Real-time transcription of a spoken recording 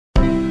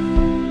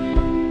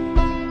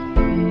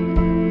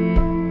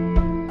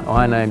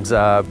My name's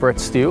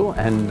Brett Steele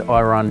and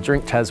I run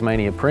Drink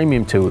Tasmania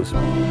Premium Tours.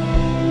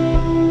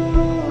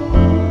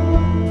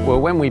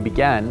 Well, when we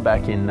began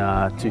back in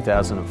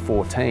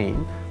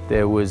 2014,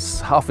 there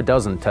was half a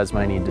dozen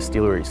Tasmanian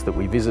distilleries that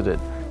we visited,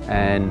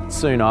 and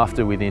soon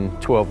after, within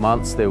 12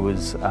 months, there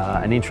was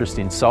an interest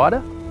in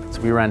cider. So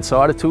we ran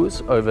cider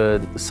tours over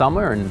the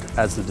summer, and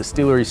as the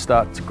distilleries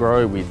start to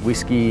grow with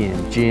whisky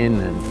and gin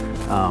and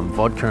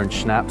vodka and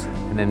schnapps,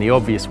 and then the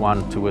obvious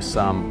one to us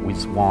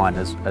was wine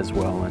as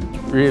well.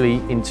 And really,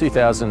 in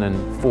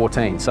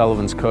 2014,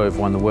 Sullivan's Cove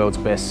won the world's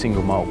best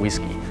single malt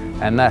whisky,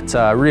 and that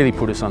really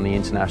put us on the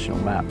international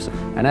maps.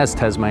 And as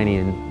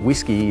Tasmanian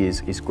whisky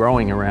is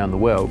growing around the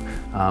world,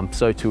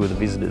 so too are the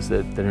visitors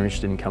that are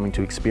interested in coming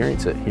to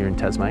experience it here in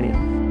Tasmania.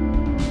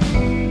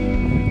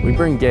 We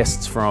bring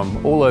guests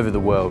from all over the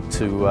world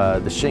to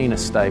the Sheen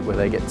estate, where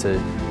they get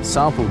to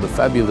sample the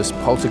fabulous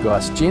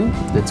Poltergeist gin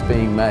that's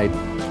being made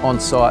on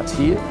site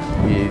here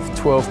with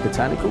 12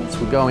 botanicals.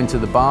 We go into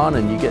the barn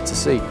and you get to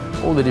see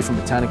all the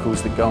different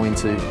botanicals that go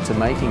into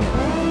making it.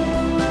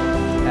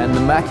 And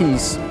the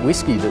Mackey's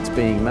whisky that's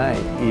being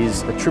made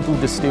is a triple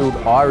distilled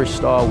Irish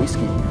style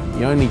whisky,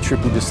 the only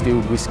triple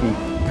distilled whisky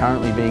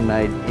currently being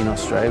made in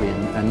Australia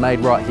and made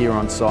right here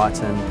on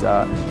site, and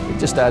it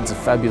just adds a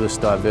fabulous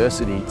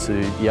diversity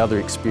to the other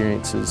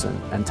experiences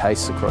and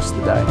tastes across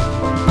the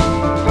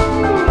day.